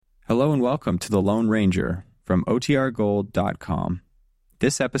Hello and welcome to The Lone Ranger from OTRGold.com.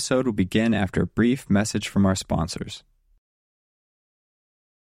 This episode will begin after a brief message from our sponsors.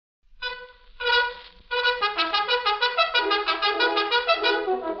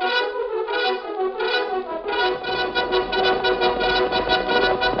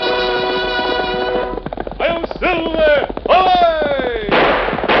 Hail Silver! Away!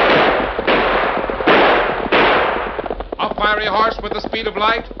 A fiery horse with the speed of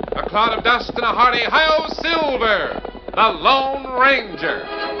light, a cloud of dust, and a hearty Hi-Yo Silver, the Lone Ranger.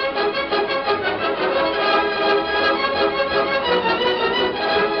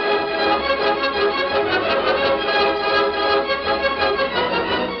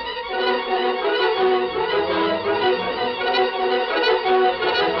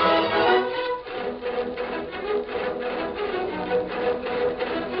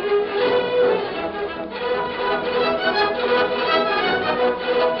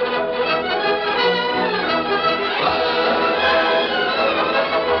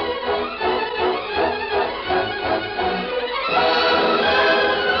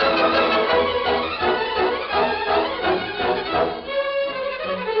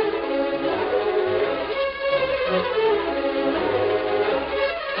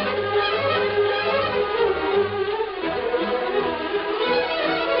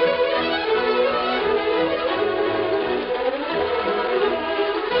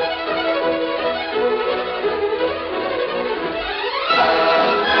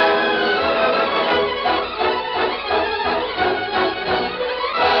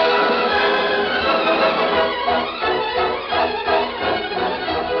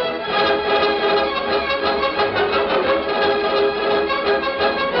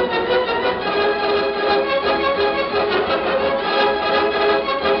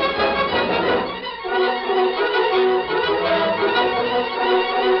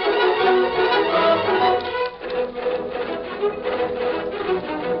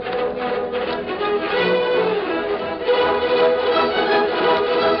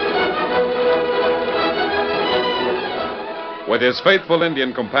 With his faithful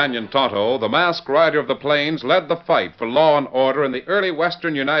Indian companion Tonto, the masked rider of the plains led the fight for law and order in the early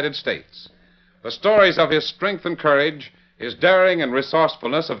western United States. The stories of his strength and courage, his daring and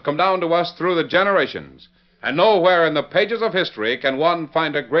resourcefulness have come down to us through the generations, and nowhere in the pages of history can one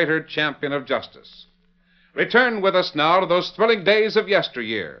find a greater champion of justice. Return with us now to those thrilling days of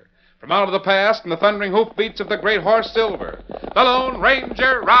yesteryear. From out of the past and the thundering hoofbeats of the great horse Silver, the Lone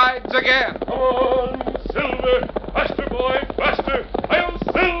Ranger rides again. Come on, Silver! Faster, boy, faster! Hail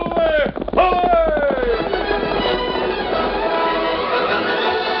Silver! Away!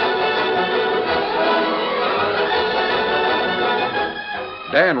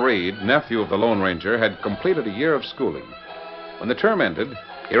 Dan Reed, nephew of the Lone Ranger, had completed a year of schooling. When the term ended,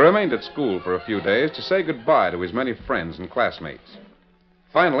 he remained at school for a few days to say goodbye to his many friends and classmates.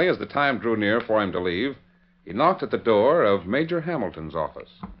 Finally, as the time drew near for him to leave, he knocked at the door of Major Hamilton's office.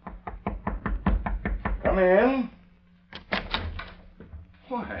 Come in.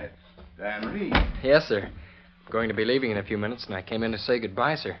 Why, it's Dan Reed. Yes, sir. I'm going to be leaving in a few minutes, and I came in to say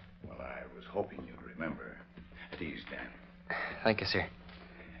goodbye, sir. Well, I was hoping you'd remember. At ease, Dan. Thank you, sir.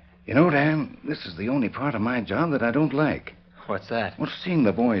 You know, Dan, this is the only part of my job that I don't like. What's that? Well, seeing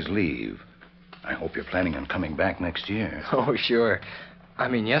the boys leave. I hope you're planning on coming back next year. Oh, sure.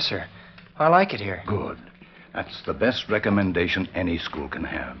 Yes, sir. I like it here. Good. That's the best recommendation any school can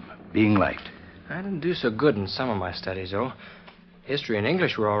have. Being liked. I didn't do so good in some of my studies, though. History and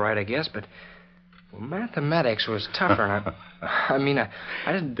English were all right, I guess, but mathematics was tougher. And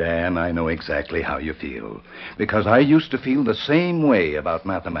I didn't... Dan, I know exactly how you feel. Because I used to feel the same way about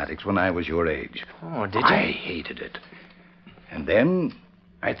mathematics when I was your age. Oh, did you? I hated it. And then,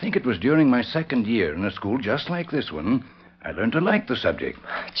 I think it was during my second year in a school just like this one, I learned to like the subject.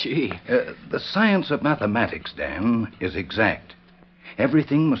 Gee. The science of mathematics, Dan, is exact.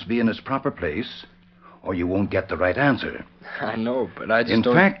 Everything must be in its proper place, or you won't get the right answer. I know, but I just In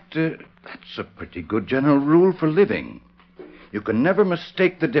don't... fact, that's a pretty good general rule for living. You can never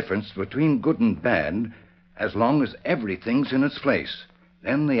mistake the difference between good and bad as long as everything's in its place.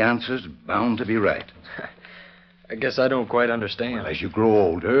 Then the answer's bound to be right. I guess I don't quite understand. Well, as you grow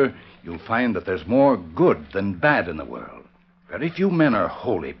older, you'll find that there's more good than bad in the world. Very few men are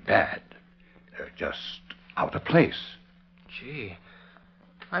wholly bad. They're just out of place. Gee,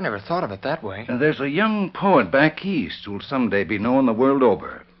 I never thought of it that way. And there's a young poet back east who'll someday be known the world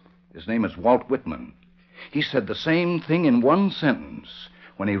over. His name is Walt Whitman. He said the same thing in one sentence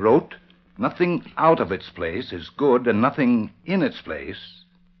when he wrote, "Nothing out of its place is good, and nothing in its place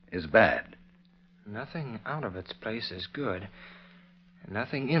is bad." Nothing out of its place is good,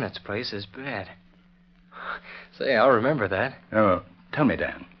 Nothing in its place is bad. Say, I'll remember that. Tell me,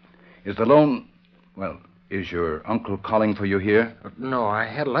 Dan, is the loan... Well, is your uncle calling for you here? No, I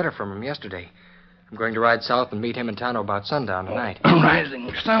had a letter from him yesterday. I'm going to ride south and meet him in town about sundown tonight.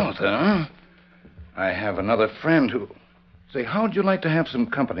 Rising south, huh? I have another friend who... Say, how'd you like to have some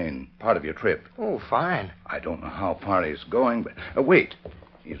company in part of your trip? Oh, fine. I don't know how far he's going, but... wait.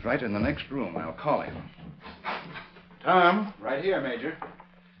 He's right in the next room. I'll call him. Tom? Right here, Major.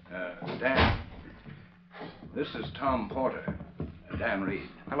 Dan. This is Tom Porter. Dan Reed.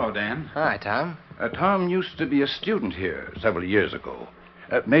 Hello, Dan. Hi, Tom. Tom used to be a student here several years ago.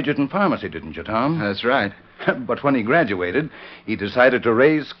 Majored in pharmacy, didn't you, Tom? That's right. But when he graduated, he decided to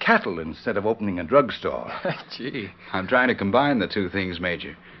raise cattle instead of opening a drugstore. Gee. I'm trying to combine the two things,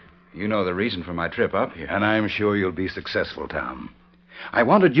 Major. You know the reason for my trip up here. And I'm sure you'll be successful, Tom. I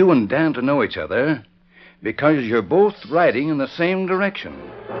wanted you and Dan to know each other because you're both riding in the same direction.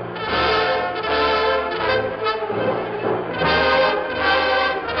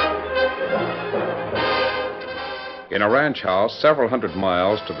 In a ranch house several hundred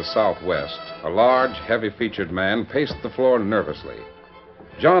miles to the southwest, a large, heavy-featured man paced the floor nervously.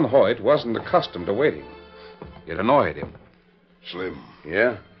 John Hoyt wasn't accustomed to waiting. It annoyed him. Slim.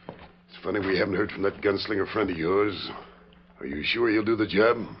 Yeah? It's funny we haven't heard from that gunslinger friend of yours. Are you sure he'll do the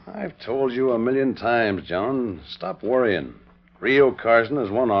job? I've told you 1,000,000 times, John. Stop worrying. Rio Carson is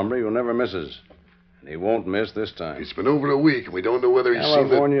one hombre who never misses. And he won't miss this time. It's been over a week, and we don't know whether he's seen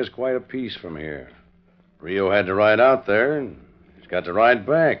California's quite a piece from here. Rio had to ride out there, and he's got to ride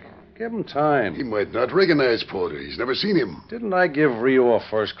back. Give him time. He might not recognize Porter. He's never seen him. Didn't I give Rio a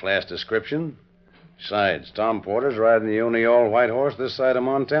first-class description? Besides, Tom Porter's riding the only all-white horse this side of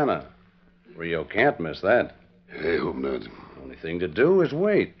Montana. Rio can't miss that. I hope not. Only thing to do is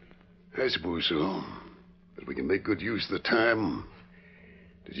wait. I suppose so. But we can make good use of the time.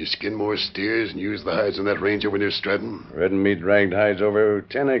 Did you skin more steers and use the hides on that range over near Stratton? Red and me dragged hides over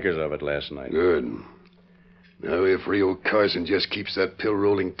 10 acres of it last night. Good. Now, if Rio Carson just keeps that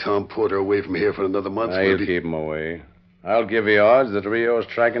pill-rolling Tom Porter away from here for another month... I'll keep him away. I'll give you odds that Rio's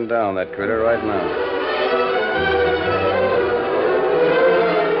tracking down that critter right now.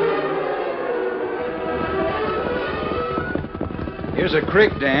 Here's a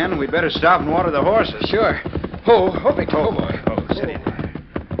creek, Dan. We'd better stop and water the horses. Sure. Oh, Victor. Oh, boy. Oh, steady.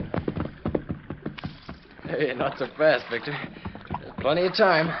 Hey, not so fast, Victor. There's plenty of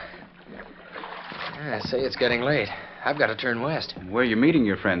time. I say it's getting late. I've got to turn west. Where are you meeting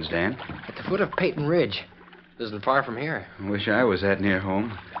your friends, Dan? At the foot of Peyton Ridge. Isn't far from here. Wish I was that near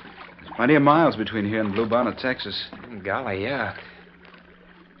home. There's plenty of miles between here and Bluebonnet, Texas. Golly, yeah.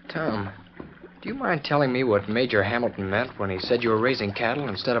 Tom, do you mind telling me what Major Hamilton meant when he said you were raising cattle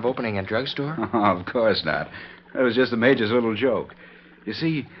instead of opening a drugstore? Oh, of course not. That was just the Major's little joke. You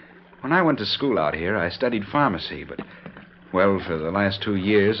see, when I went to school out here, I studied pharmacy, but... Well, for the last 2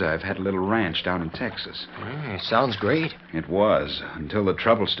 years, I've had a little ranch down in Texas. It sounds great. It was, until the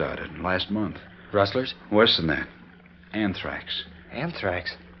trouble started last month. Rustlers? Worse than that. Anthrax.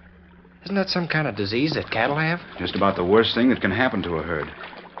 Anthrax? Isn't that some kind of disease that cattle have? Just about the worst thing that can happen to a herd.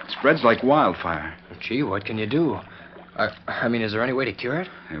 It spreads like wildfire. Gee, what can you do? I mean, is there any way to cure it?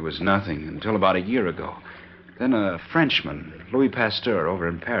 There was nothing until about a year ago. Then a Frenchman, Louis Pasteur, over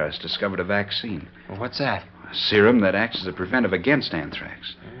in Paris, discovered a vaccine. Well, what's that? A serum that acts as a preventive against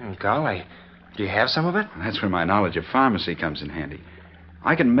anthrax. Golly. Do you have some of it? That's where my knowledge of pharmacy comes in handy.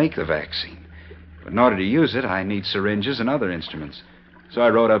 I can make the vaccine. But in order to use it, I need syringes and other instruments. So I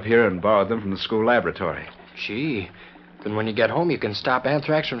rode up here and borrowed them from the school laboratory. Gee. Then when you get home, you can stop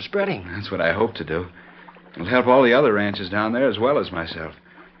anthrax from spreading. That's what I hope to do. It'll help all the other ranches down there as well as myself.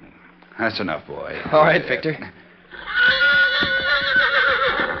 That's enough, boy. All right, Victor.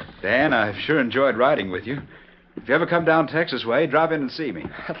 Dan, I've sure enjoyed riding with you. If you ever come down Texas way, drop in and see me.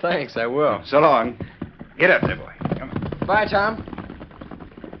 Thanks, I will. So long. Get up there, boy. Come on. Bye, Tom.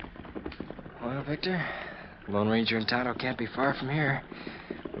 Well, Victor, Lone Ranger and Tonto can't be far from here.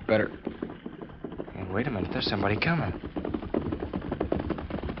 We better... Hey, wait a minute. There's somebody coming.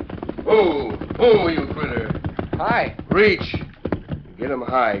 Oh, you critter. Hi. Reach. Get him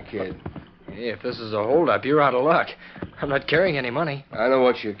high, kid. Hey, if this is a holdup, you're out of luck. I'm not carrying any money. I know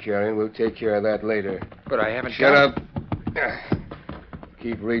what you're carrying. We'll take care of that later. But I haven't Shut got... up.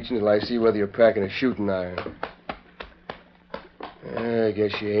 Keep reaching till I see whether you're packing a shooting iron. I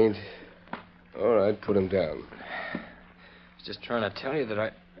guess you ain't. All right, put him down. I was just trying to tell you that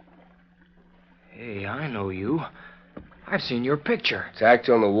I... Hey, I know you. I've seen your picture. Tacked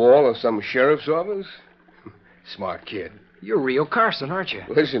on the wall of some sheriff's office? Smart kid. You're Rio Carson, aren't you?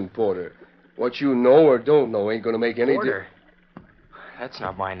 Listen, Porter. What you know or don't know ain't going to make any Porter. That's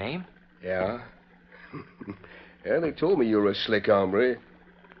not my name. Yeah? Yeah, they told me you were a slick hombre.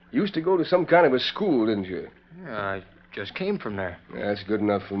 You used to go to some kind of a school, didn't you? Yeah, I just came from there. That's good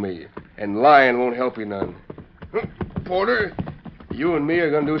enough for me. And lying won't help you none. Porter, you and me are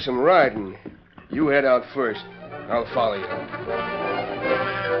going to do some riding. You head out first. I'll follow you.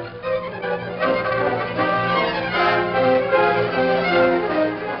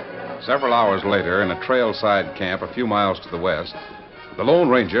 Several hours later, in a trailside camp a few miles to the west, the Lone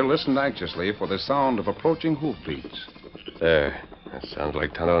Ranger listened anxiously for the sound of approaching hoofbeats. There. That sounds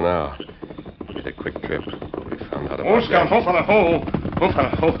like Tonto now. Made a quick trip. We found out about Oh, Scout, that. ho, fella, ho. Ho, fella,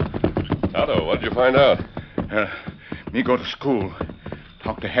 ho. Tonto, what did you find out? Me go to school.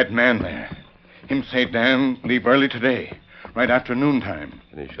 Talk to head man there. Him say Dan leave early today, right after noontime.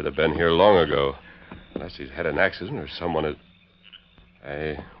 And he should have been here long ago. Unless he's had an accident or someone has...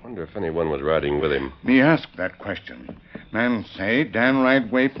 I wonder if anyone was riding with him. Me ask that question. Man say Dan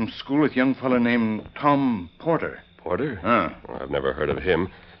ride way from school with young fella named Tom Porter. Porter? Huh. Well, I've never heard of him.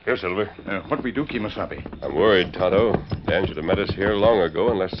 Here, Silver. What we do, Kimasabi? I'm worried, Tonto. Dan should have met us here long ago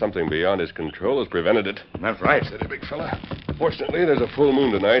unless something beyond his control has prevented it. That's right. Steady, big fella. Fortunately, there's a full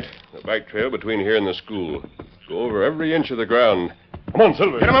moon tonight. The back trail between here and the school. Go over every inch of the ground. Come on,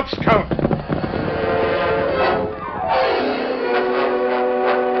 Silver. Get him up, Scout.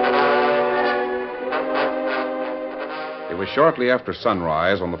 It was shortly after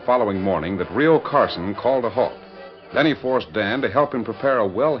sunrise on the following morning that Rio Carson called a halt. Then he forced Dan to help him prepare a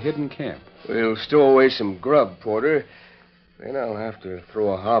well-hidden camp. We'll stow away some grub, Porter. Then I'll have to throw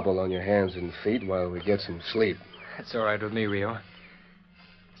a hobble on your hands and feet while we get some sleep. That's all right with me, Rio.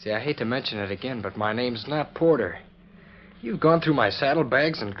 See, I hate to mention it again, but my name's not Porter. You've gone through my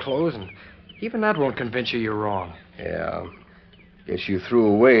saddlebags and clothes, and even that won't convince you you're wrong. Yeah. Guess you threw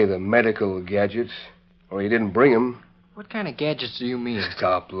away the medical gadgets, or you didn't bring them. What kind of gadgets do you mean?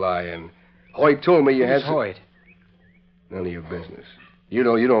 Stop lying. Hoyt told me you Who's had some... Hoyt? None of your business. You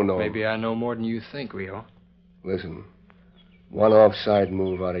don't know. Maybe I know more than you think, Rio. Listen, one offside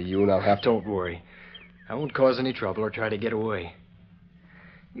move out of you, and I'll have to... Don't worry. I won't cause any trouble or try to get away.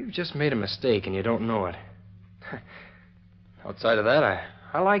 You've just made a mistake, and you don't know it. Outside of that,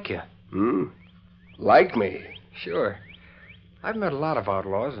 I like you. Like me? Sure. I've met a lot of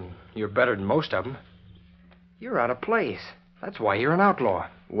outlaws, and you're better than most of them. You're out of place. That's why you're an outlaw.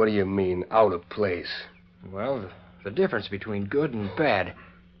 What do you mean, out of place? Well, the difference between good and bad.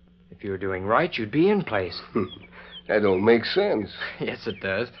 If you were doing right, you'd be in place. That don't make sense. Yes, it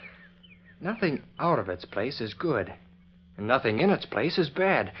does. Nothing out of its place is good. And nothing in its place is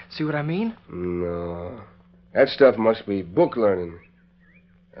bad. See what I mean? No. That stuff must be book learning.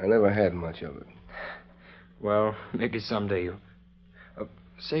 I never had much of it. Well, maybe someday you...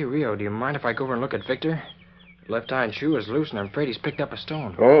 say, Rio, do you mind if I go over and look at Victor? His left hind shoe is loose, and I'm afraid he's picked up a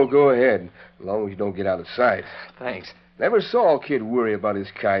stone. Oh, go ahead. As long as you don't get out of sight. Thanks. Never saw a kid worry about his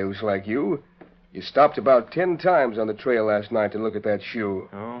cayuse like you. You stopped about 10 times on the trail last night to look at that shoe.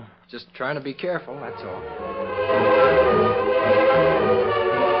 Oh, just trying to be careful, that's all.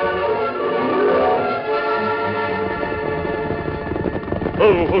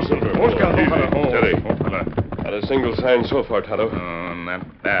 Oh, Silver. Oh, Scout, ho, fella, ho. Steady. Ho, fella. Not a single sign so far, Tonto.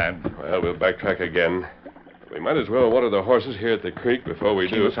 Not bad. Well, we'll backtrack again. We might as well water the horses here at the creek before we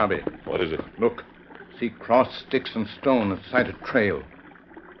do. Kimasabi. What is it? Look. See cross sticks and stone at sight of trail.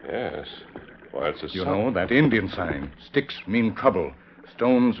 Yes. Why, it's a You sign. know, that Indian sign. Sticks mean trouble.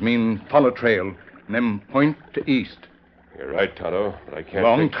 Stones mean follow trail. And them point to east. You're right, Tonto, but I can't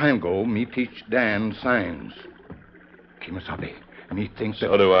Long think... time ago, me teach Dan signs. Kimasabi, me think that...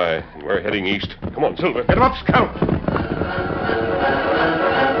 So do I. And we're heading east. Come on, Silver. Get him up, Scout!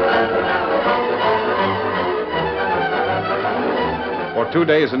 For 2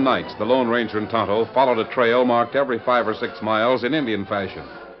 days and nights, the Lone Ranger and Tonto followed a trail marked every 5 or 6 miles in Indian fashion,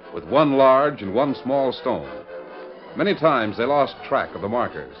 with one large and one small stone. Many times they lost track of the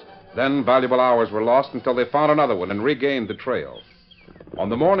markers. Then valuable hours were lost until they found another one and regained the trail. On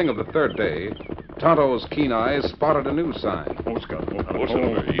the morning of the third day, Tonto's keen eyes spotted a new sign. Oh, Scout. Oh,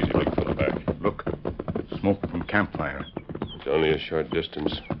 Silver. Easy, big fella, back. Look. Smoke from campfire. It's only a short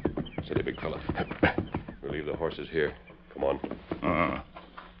distance. Steady, big fella. We'll leave the horses here. Come on.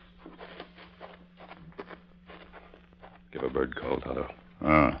 Give a bird call, Tonto.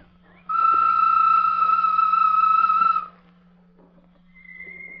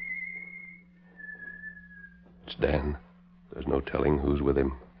 It's Dan. There's no telling who's with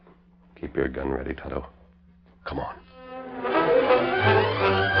him. Keep your gun ready, Tonto. Come on.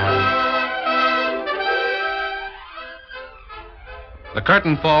 The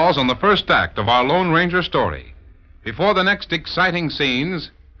curtain falls on the first act of our Lone Ranger story. Before the next exciting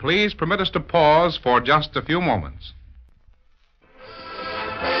scenes, please permit us to pause for just a few moments.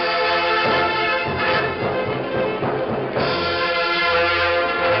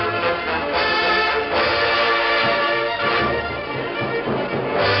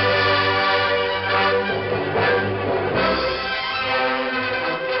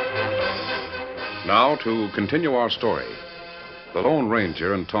 Now, to continue our story. The Lone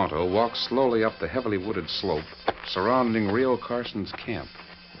Ranger and Tonto walked slowly up the heavily wooded slope surrounding Rio Carson's camp.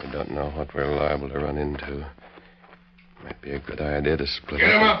 We don't know what we're liable to run into. Might be a good idea to split Get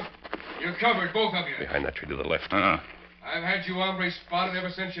up. him up. You're covered, both of you. Behind that tree to the left. I've had you hombres spotted ever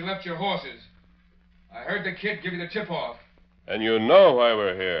since you left your horses. I heard the kid give you the tip-off. And you know why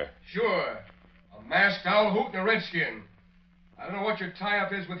we're here. Sure. A masked owl hoot and a redskin. I don't know what your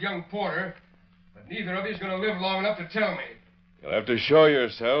tie-up is with young Porter, but neither of you is going to live long enough to tell me. You'll have to show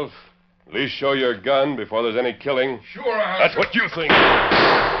yourself. At least show your gun before there's any killing. Sure, I'll... That's what you think.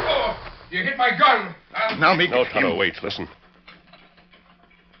 Oh, you hit my gun. Now, me... No, Tonto, wait. Listen.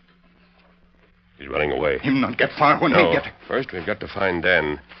 He's running away. Him not get far when No. they get... First, we've got to find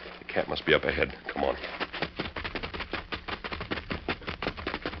Dan. The camp must be up ahead. Come on.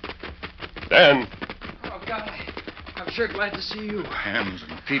 Dan! Oh, God. I'm sure glad to see you. Hands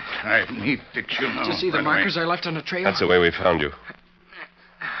and feet tied. Me fix you now. Did you see the right away. markers I left on the trail? That's the way we found you.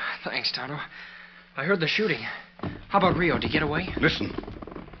 Thanks, Tonto. I heard the shooting. How about Rio? Did he get away? Listen.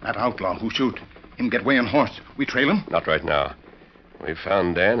 That outlaw who shoot. Him get way on horse. We trail him? Not right now. We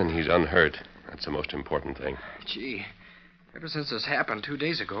found Dan, and he's unhurt. That's the most important thing. Gee, ever since this happened 2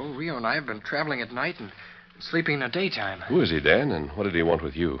 days ago, Rio and I have been traveling at night and sleeping in the daytime. Who is he, Dan, and what did he want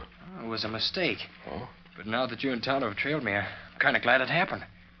with you? Oh, it was a mistake. Oh? But now that you and Tonto have trailed me, I'm kind of glad it happened.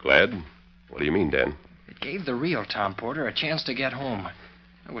 Glad? What do you mean, Dan? It gave the real Tom Porter a chance to get home.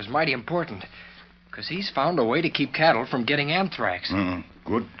 It was mighty important, because he's found a way to keep cattle from getting anthrax.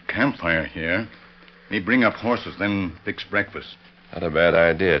 Good campfire here. Me bring up horses, then fix breakfast. Not a bad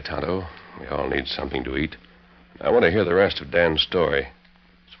idea, Tonto. We all need something to eat. I want to hear the rest of Dan's story.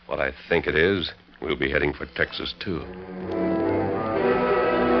 It's what I think it is. We'll be heading for Texas, too.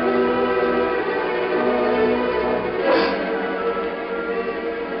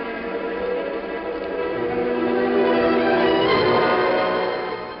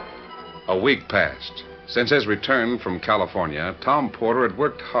 A week passed. Since his return from California, Tom Porter had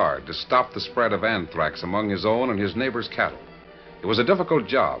worked hard to stop the spread of anthrax among his own and his neighbors' cattle. It was a difficult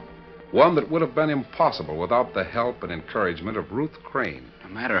job, one that would have been impossible without the help and encouragement of Ruth Crane. No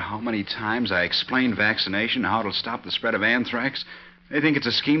matter how many times I explain vaccination, how it'll stop the spread of anthrax, they think it's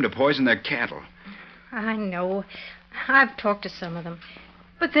a scheme to poison their cattle. I know. I've talked to some of them.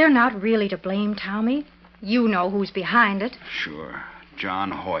 But they're not really to blame, Tommy. You know who's behind it. Sure.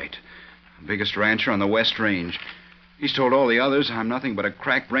 John Hoyt, biggest rancher on the West Range. He's told all the others I'm nothing but a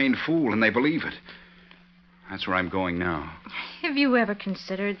crack-brained fool, and they believe it. That's where I'm going now. Have you ever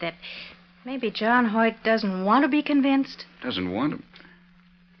considered that maybe John Hoyt doesn't want to be convinced? Doesn't want to...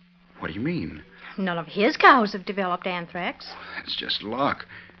 What do you mean? None of his cows have developed anthrax. That's just luck.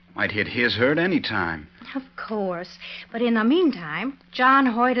 Might hit his herd any time. Of course. But in the meantime, John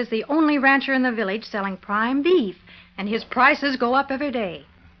Hoyt is the only rancher in the village selling prime beef, and his prices go up every day.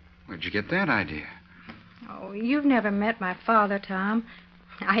 Where'd you get that idea? Oh, you've never met my father, Tom.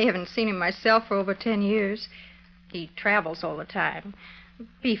 I haven't seen him myself for over 10 years. He travels all the time.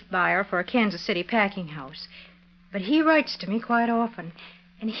 Beef buyer for a Kansas City packing house. But he writes to me quite often.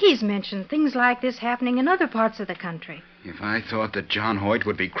 And he's mentioned things like this happening in other parts of the country. If I thought that John Hoyt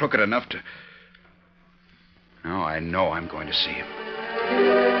would be crooked enough to... Now I know I'm going to see him.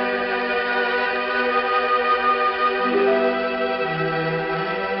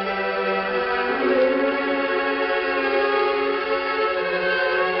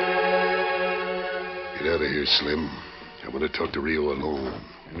 Get out of here, Slim. I want to talk to Rio alone.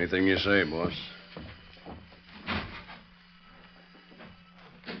 Anything you say, boss.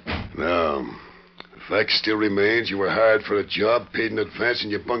 Now, the fact still remains you were hired for a job, paid in advance,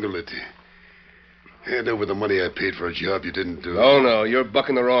 and you bungled it. Hand over the money I paid for a job you didn't do. Oh, no, you're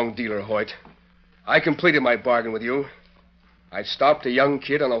bucking the wrong dealer, Hoyt. I completed my bargain with you. I stopped a young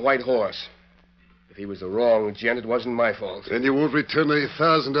kid on a white horse. If he was the wrong gent, it wasn't my fault. Then you won't return the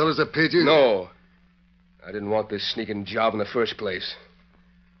 $1,000 I paid you? No. I didn't want this sneaking job in the first place.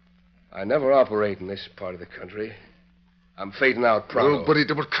 I never operate in this part of the country. I'm fading out pronto. Nobody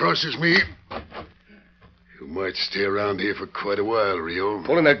double crosses me. You might stay around here for quite a while, Rio.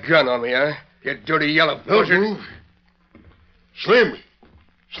 Pulling a gun on me, huh? You dirty yellow Don't buzzard. move. Slim!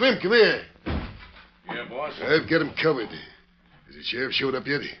 Slim, come here. Yeah, boss? I've got him covered. Has the sheriff showed up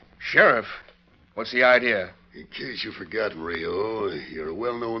yet? Sheriff? What's the idea? In case you've forgotten, Rio, you're a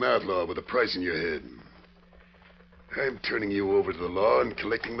well-known outlaw with a price in your head. I'm turning you over to the law and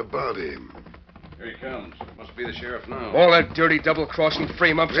collecting the bounty. Here he comes. Must be the sheriff now. All that dirty double-crossing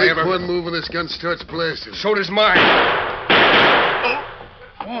frame-ups I Make ever... one move and this gun starts blasting. So does mine.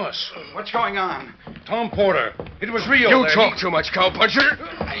 Boss, What's going on? Tom Porter. It was Rio. You there. talk too much, cowpuncher.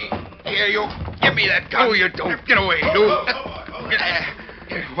 Here, you. Give me that gun. No, you don't. Get away, you.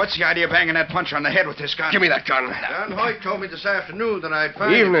 What's the idea of banging that puncher on the head with this gun? Give me that gun. John Hoyt told me this afternoon that I'd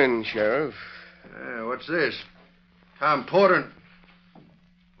find Evening, Sheriff. What's this? Tom Porter.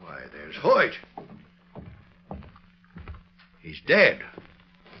 Why, there's Hoyt. He's dead.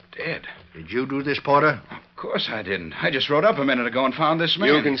 Dead? Did you do this, Porter? Of course I didn't. I just rode up a minute ago and found this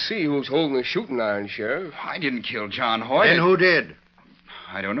man. You can see who's holding the shooting iron, Sheriff. I didn't kill John Hoyt. And who did?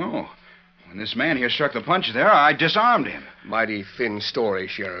 I don't know. When this man here struck the punch there, I disarmed him. Mighty thin story,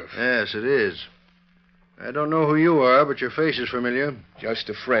 Sheriff. Yes, it is. I don't know who you are, but your face is familiar. Just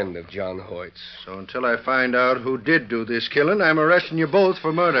a friend of John Hoyt's. So until I find out who did do this killing, I'm arresting you both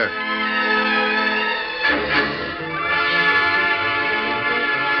for murder.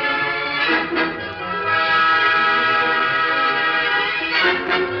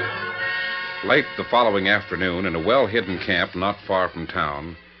 Late the following afternoon, in a well-hidden camp not far from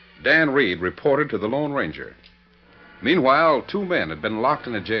town, Dan Reed reported to the Lone Ranger. Meanwhile, 2 men had been locked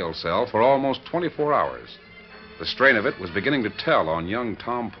in a jail cell for almost 24 hours. The strain of it was beginning to tell on young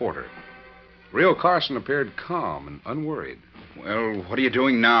Tom Porter. Rio Carson appeared calm and unworried. Well, what are you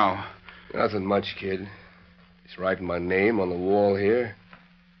doing now? Nothing much, kid. Just writing my name on the wall here.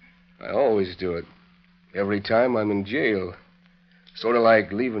 I always do it. Every time I'm in jail. Sort of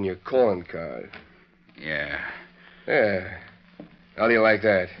like leaving your calling card. Yeah. Yeah. How do you like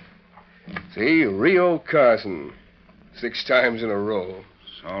that? See, Rio Carson. 6 times in a row.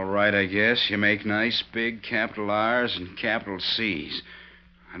 It's all right, I guess. You make nice big capital R's and capital C's.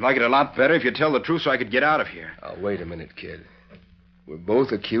 I'd like it a lot better if you'd tell the truth so I could get out of here. Now, wait a minute, kid. We're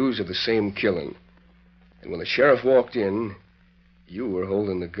both accused of the same killing. And when the sheriff walked in, you were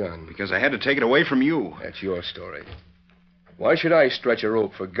holding the gun. Because I had to take it away from you. That's your story. Why should I stretch a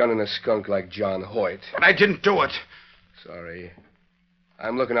rope for gunning a skunk like John Hoyt? But I didn't do it. Sorry.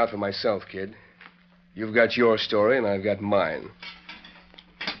 I'm looking out for myself, kid. You've got your story, and I've got mine.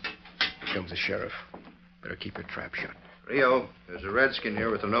 Here comes the sheriff. Better keep your trap shut. Rio, there's a redskin here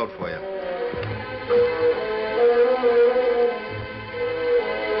with a note for you.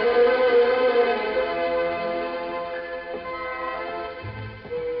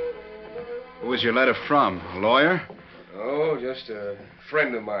 Who was your letter from? A lawyer? Oh, just a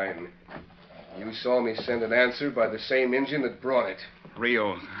friend of mine. You saw me send an answer by the same engine that brought it.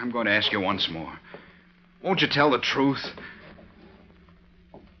 Rio, I'm going to ask you once more. Won't you tell the truth?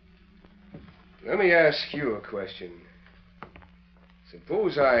 Let me ask you a question.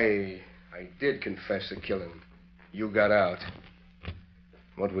 Suppose I did confess the killing. You got out.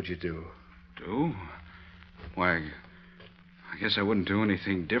 What would you do? Do? Why, I guess I wouldn't do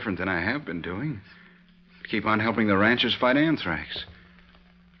anything different than I have been doing. I'd keep on helping the ranchers fight anthrax.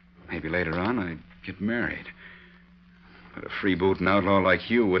 Maybe later on I'd get married. But a freebooting outlaw like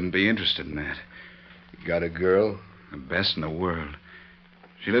you wouldn't be interested in that. You got a girl? The best in the world.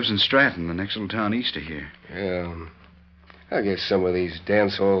 She lives in Stratton, the next little town east of here. Yeah. I guess some of these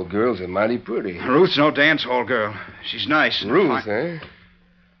dance hall girls are mighty pretty. Ruth's no dance hall girl. She's nice. And Ruth, eh?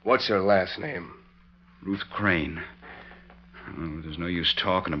 What's her last name? Ruth Crane. Oh, there's no use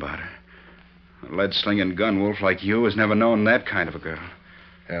talking about her. A lead-slinging gun wolf like you has never known that kind of a girl.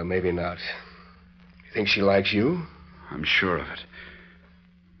 Well, maybe not. You think she likes you? I'm sure of it.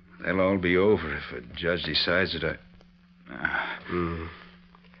 They'll all be over if a judge decides that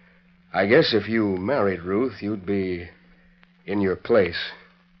I guess if you married Ruth, you'd be in your place,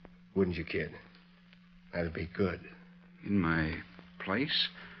 wouldn't you, kid? That'd be good. In my place?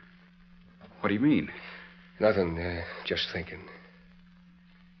 What do you mean? Nothing, just thinking.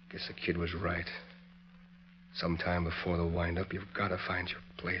 Guess the kid was right. Sometime before the wind-up, you've got to find your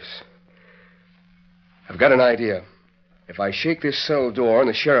place. I've got an idea. If I shake this cell door and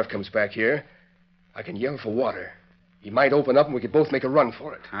the sheriff comes back here, I can yell for water. He might open up and we could both make a run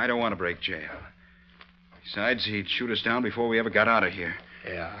for it. I don't want to break jail. Besides, he'd shoot us down before we ever got out of here.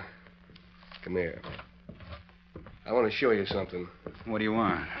 Yeah. Come here. I want to show you something. What do you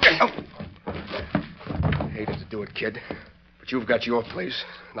want? Hated to do it, kid. But you've got your place,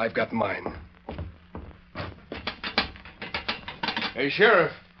 and I've got mine. Hey,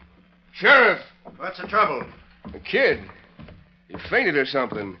 Sheriff. Sheriff! What's the trouble? The kid. He fainted or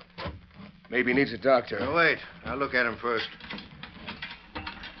something. Maybe he needs a doctor. Oh, wait. I'll look at him first.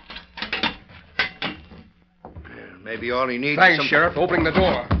 Maybe all he needs is Thanks, some... Sheriff. Opening the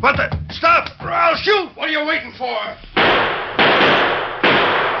door. What the? Stop, or I'll shoot! What are you waiting for?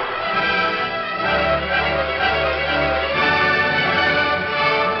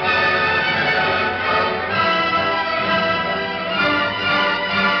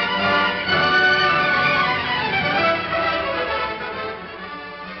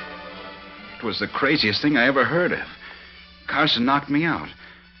 It was the craziest thing I ever heard of. Carson knocked me out.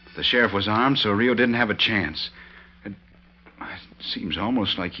 The sheriff was armed, so Rio didn't have a chance. It seems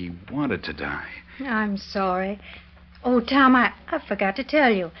almost like he wanted to die. I'm sorry. Oh, Tom, I forgot to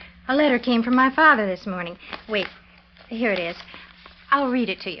tell you. A letter came from my father this morning. Wait, here it is. I'll read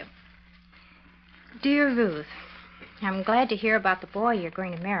it to you. Dear Ruth, I'm glad to hear about the boy you're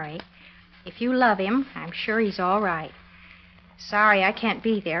going to marry. If you love him, I'm sure he's all right. Sorry I can't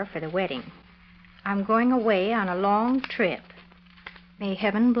be there for the wedding. I'm going away on a long trip. May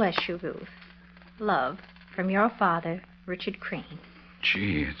heaven bless you, Ruth. Love, from your father, Richard Crane.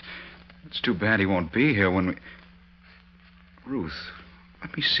 Gee, it's too bad he won't be here when we... Ruth,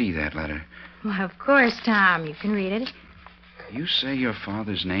 let me see that letter. Well, of course, Tom. You can read it. You say your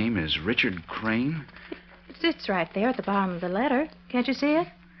father's name is Richard Crane? It's right there at the bottom of the letter. Can't you see it?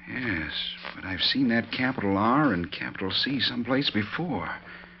 Yes, but I've seen that capital R and capital C someplace before.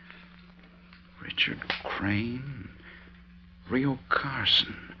 Richard Crane, Rio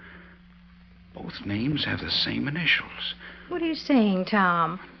Carson. Both names have the same initials. What are you saying,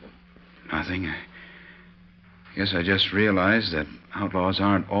 Tom? Nothing. I guess I just realized that outlaws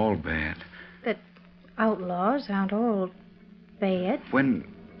aren't all bad. That outlaws aren't all bad? When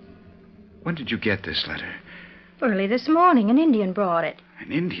did you get this letter? Early this morning, an Indian brought it.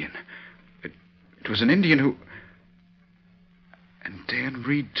 An Indian? It was an Indian who... And Dan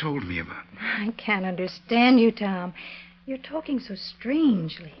Reed told me about... I can't understand you, Tom. You're talking so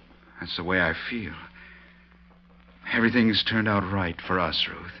strangely. That's the way I feel. Everything's turned out right for us,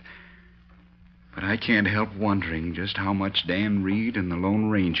 Ruth. But I can't help wondering just how much Dan Reed and the Lone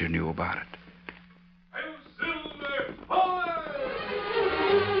Ranger knew about it.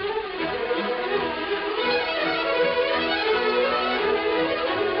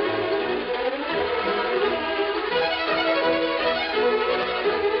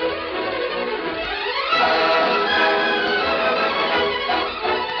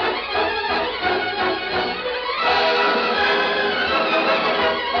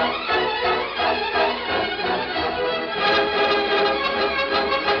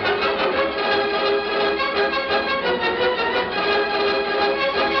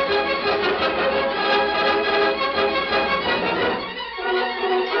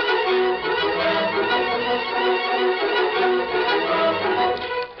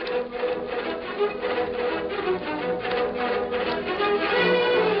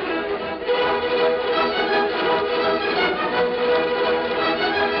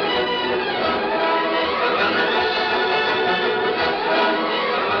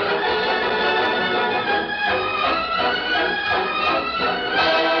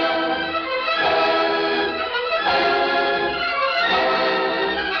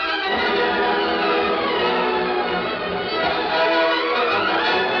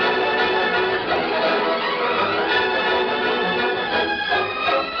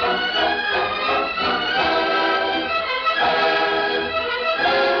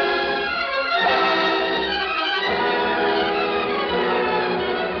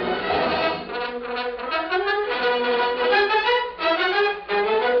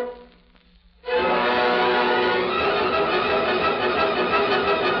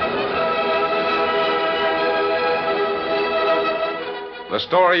 The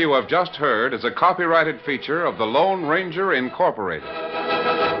story you have just heard is a copyrighted feature of the Lone Ranger Incorporated.